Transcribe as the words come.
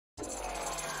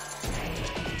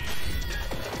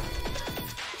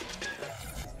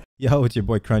Yo, it's your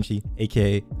boy Crunchy,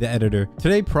 aka the editor.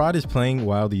 Today, Prod is playing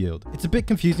Wild Yield. It's a bit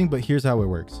confusing, but here's how it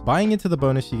works. Buying into the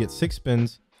bonus, you get 6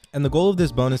 spins, and the goal of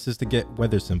this bonus is to get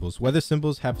weather symbols. Weather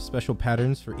symbols have special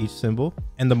patterns for each symbol,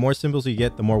 and the more symbols you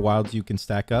get, the more wilds you can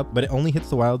stack up, but it only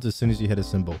hits the wilds as soon as you hit a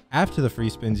symbol. After the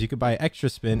free spins, you could buy extra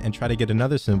spin and try to get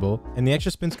another symbol, and the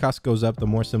extra spins cost goes up the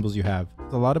more symbols you have.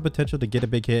 There's a lot of potential to get a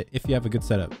big hit if you have a good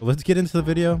setup. But let's get into the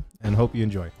video, and hope you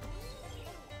enjoy.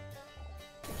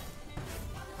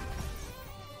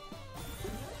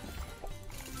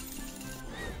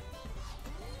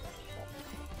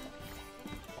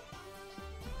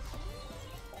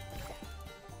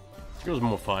 Goes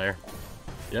more fire.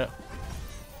 Yeah.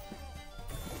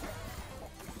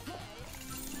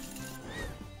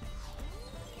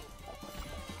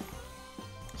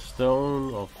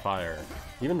 Stone or fire.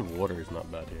 Even water is not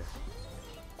bad here.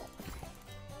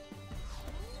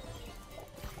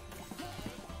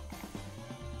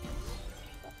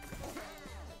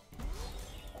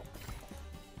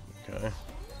 Okay.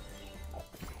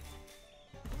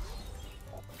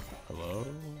 Hello?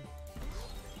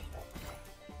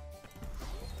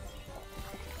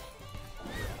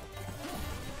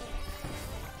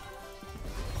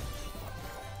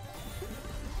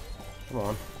 Come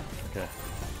on. Okay.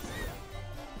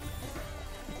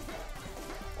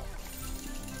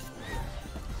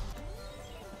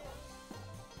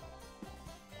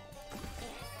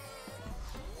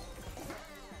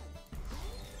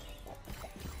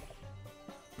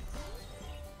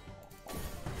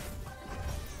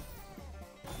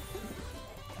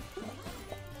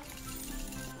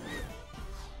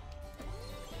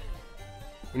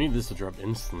 We need this to drop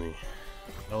instantly.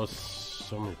 That was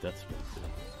so many death spins, dude.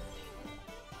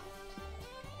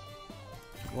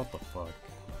 What the fuck?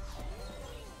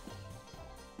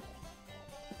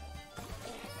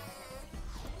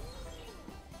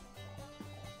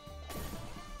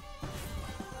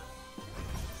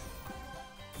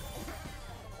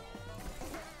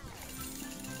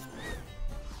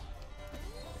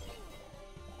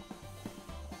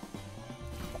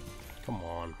 Come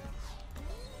on.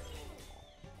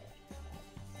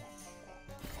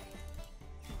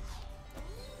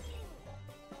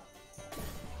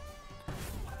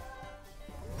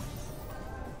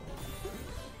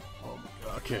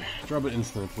 Okay, drop it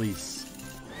instantly, please.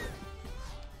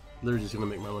 Literally just gonna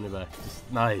make my money back.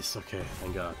 Just nice. Okay,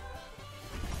 thank God.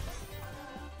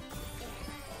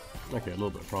 Okay, a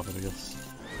little bit of profit, I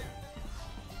guess.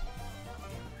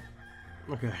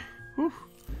 Okay. Whew.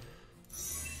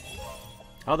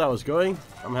 How that was going,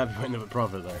 I'm happy with a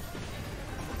profit there.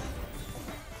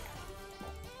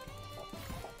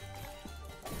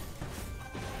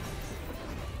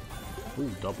 Ooh,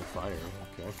 double fire.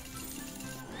 Okay.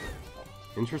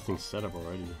 Interesting setup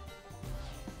already.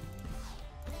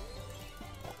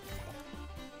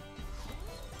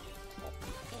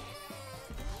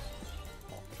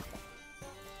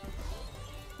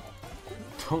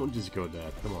 Don't just go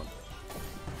dead, come on.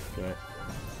 Okay.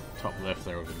 Top left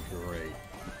there would have been great.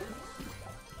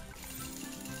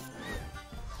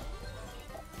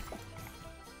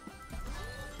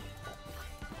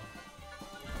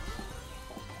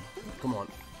 Come on.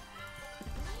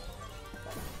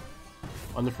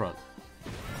 On the front.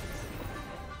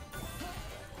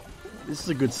 This is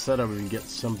a good setup if you get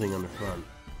something on the front.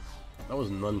 That was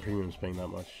non-premium paying that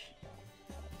much.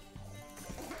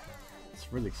 It's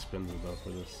really expensive though for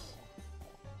this.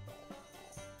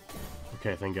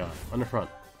 Okay, thank God. On the front.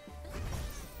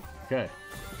 Okay.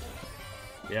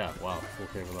 Yeah, wow.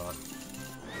 Okay for that.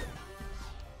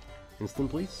 Instant,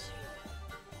 please.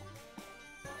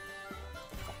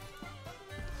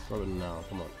 Throw it now,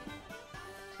 come on.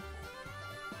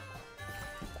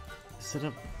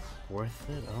 Setup worth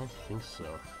it? I don't think so.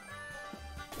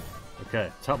 Okay,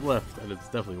 top left, and it's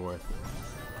definitely worth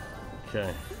it.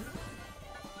 Okay.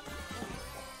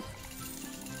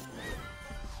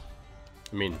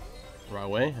 I mean, right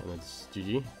away, and it's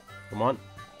GG. Come on.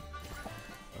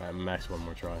 Alright, max one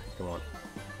more try. Come on.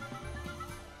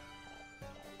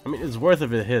 I mean, it's worth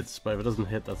if it hits, but if it doesn't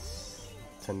hit, that's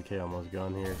 10k almost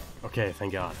gone here. Okay,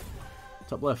 thank God.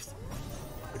 Top left.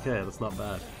 Okay, that's not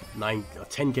bad.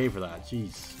 10k for that,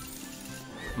 jeez.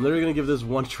 I'm literally gonna give this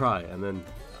one try and then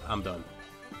I'm done.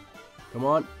 Come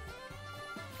on.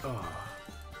 Oh.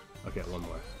 Okay, one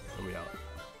more. Let me out.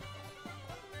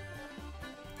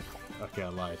 Okay, I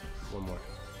lied. One more.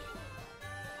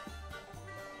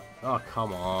 Oh,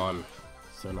 come on.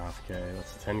 7.5k.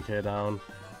 That's 10k down.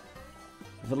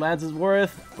 If it lands, it's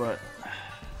worth, but.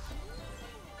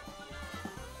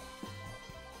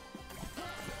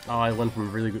 Oh, I went from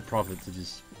really good profit to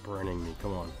just burning me.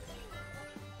 Come on.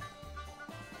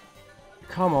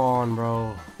 Come on,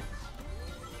 bro.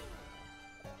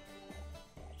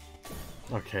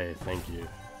 Okay, thank you.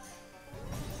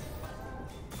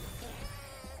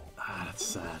 Ah, that's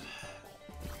sad.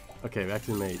 Okay, we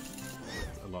actually made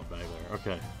a lot back there.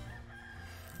 Okay.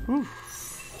 Whew.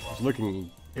 I was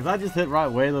looking. If that just hit right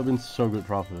away, that would have been so good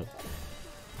profit.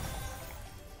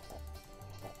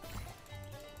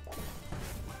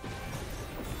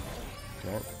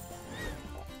 Okay.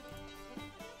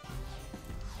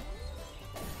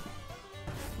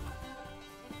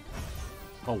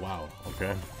 Oh wow,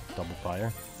 okay. Double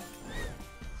fire.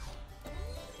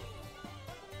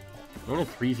 We're only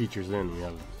 3 features in, we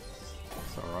have...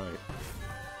 It's alright.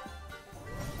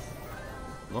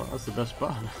 Well, that's the best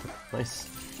spot. Nice.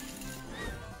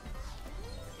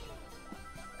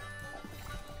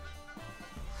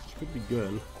 This could be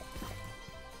good.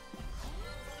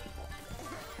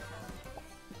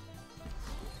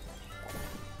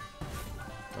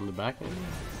 On the back end?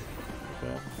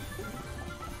 Okay.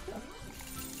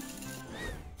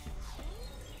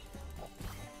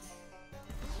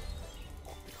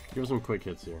 Give us some quick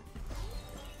hits here.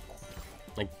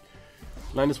 Like,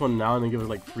 land this one now and then give us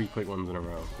like 3 quick ones in a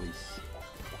row, please.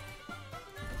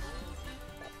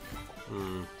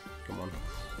 Come on.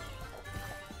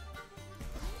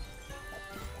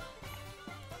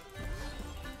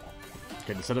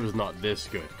 Okay, the setup is not this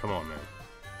good. Come on, man.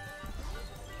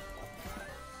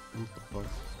 What the fuck?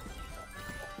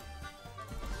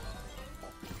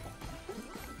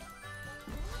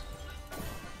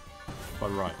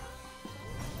 Fun ride.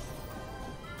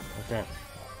 Okay.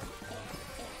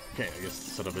 Okay, I guess the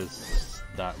setup is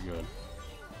that good.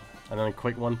 And then a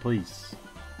quick one, please.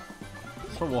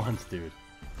 Just for once, dude.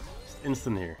 Just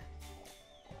instant here.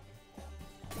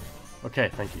 Okay,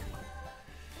 thank you.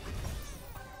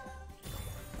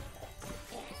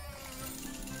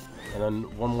 And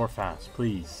then one more fast,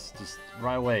 please. Just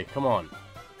right away, come on.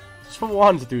 Just for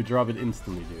once, dude, drop it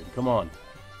instantly, dude. Come on.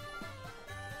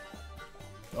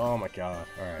 Oh my god.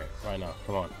 Alright, right now,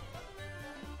 come on.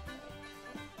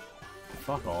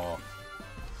 Fuck off.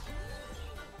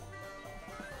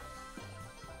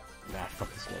 Nah,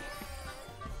 fuck this game.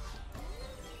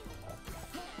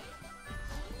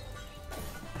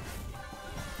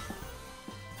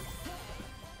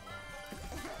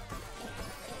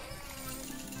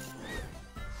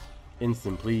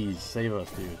 Instant, please. Save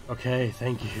us, dude. Okay,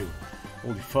 thank you.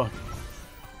 Holy fuck.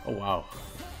 Oh, wow.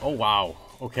 Oh, wow.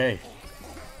 Okay.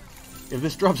 If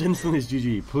this drops instantly, it's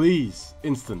GG. Please.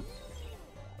 Instant.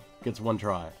 Gets 1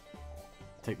 try.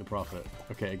 Take the profit.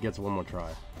 Okay, it gets 1 more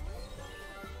try.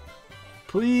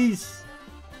 Please!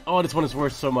 Oh, this one is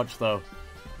worth so much, though.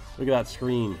 Look at that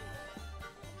screen.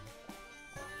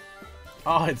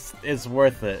 Oh, it's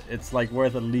worth it. It's like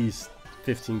worth at least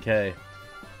 15k.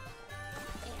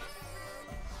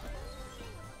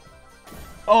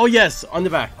 Oh, yes! On the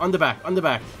back, on the back, on the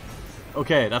back.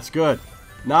 Okay, that's good.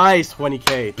 Nice,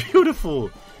 20k. Beautiful!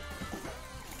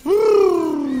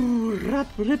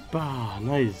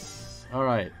 Nice.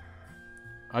 Alright.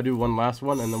 I'll do one last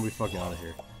one and then we fucking out of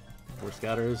here. 4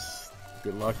 scatters.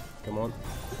 Good luck. Come on.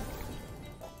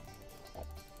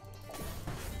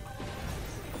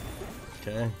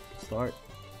 Okay. Start.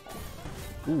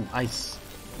 Ooh, ice.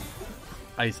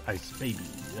 Ice, ice, baby.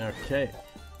 Okay.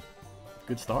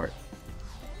 Good start.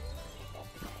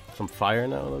 Some fire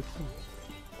now, look.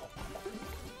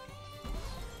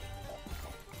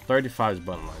 35's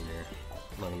button line here.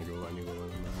 I'm not gonna go any lower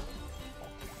than that.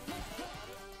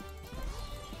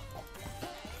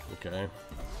 Okay.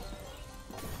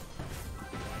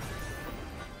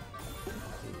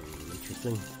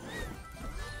 Interesting.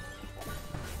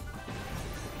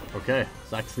 Okay,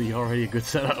 it's actually already a good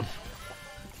setup.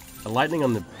 A lightning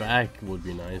on the back would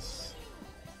be nice.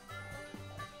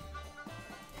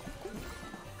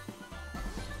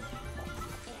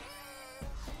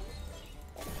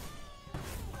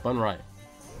 Fun right.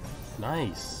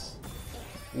 Nice.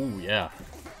 Ooh, yeah.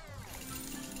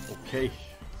 Okay.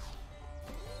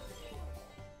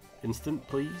 Instant,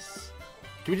 please.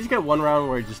 Can we just get 1 round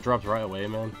where it just drops right away,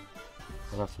 man?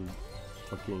 I don't have to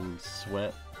fucking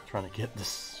sweat trying to get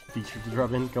this feature to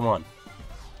drop in. Come on.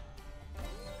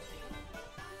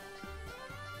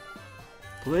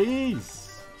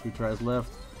 Please! 2 tries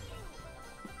left.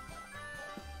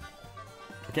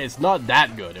 Okay, it's not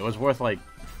that good. It was worth like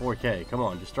 4k. Come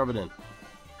on, just drop it in.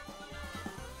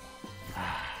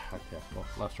 Okay, well,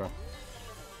 last try.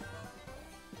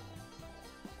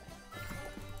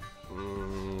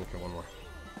 Okay, 1 more.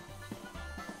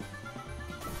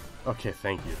 Okay,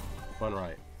 thank you. Fun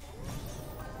right.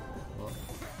 Well.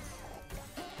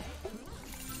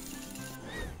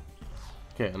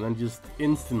 Okay, and then just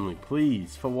instantly,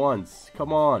 please, for once.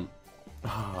 Come on.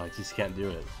 Oh, I just can't do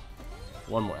it.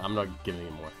 1 more. I'm not giving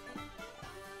any more.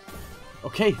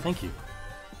 Okay, thank you.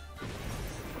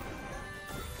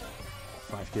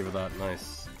 5k with that,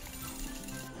 nice.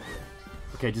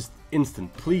 Okay, just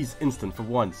instant, please, instant for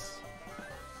once.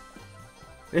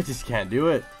 It just can't do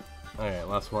it. Okay,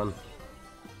 last one.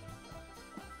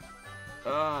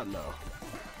 No.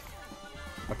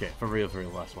 Okay, for real,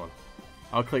 last one.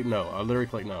 I'll click no. I'll literally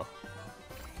click no.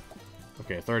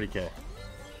 Okay, 30k.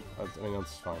 I mean,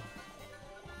 that's fine.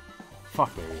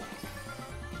 Fuck me.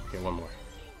 Okay, one more.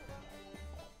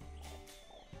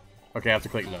 Okay, I have to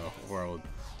click no, or I'll...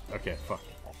 Okay, fuck.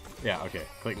 Yeah, okay,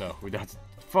 click no. We got to...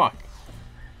 Fuck!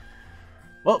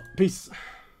 Well, peace.